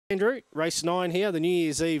Andrew, race 9 here, the New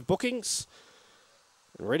Year's Eve bookings.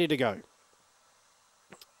 Ready to go.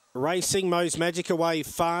 Racing Mo's Magic away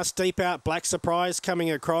fast, deep out Black Surprise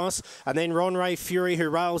coming across, and then Ronray Fury who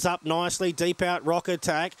rails up nicely, deep out Rock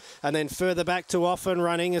Attack, and then further back to Off and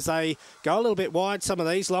Running as they go a little bit wide. Some of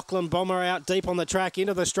these, Lachlan Bomber out deep on the track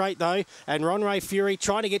into the straight though, and Ronray Fury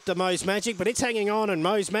trying to get to Mo's Magic, but it's hanging on, and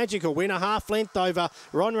Mo's Magic will win a half length over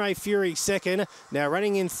Ronray Fury second. Now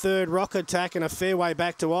running in third, Rock Attack, and a fair way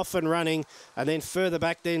back to Off and Running, and then further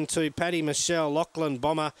back then to Paddy Michelle, Lachlan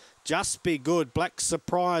Bomber. Just Be Good, Black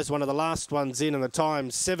Surprise, one of the last ones in, and the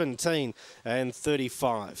time 17 and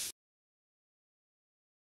 35.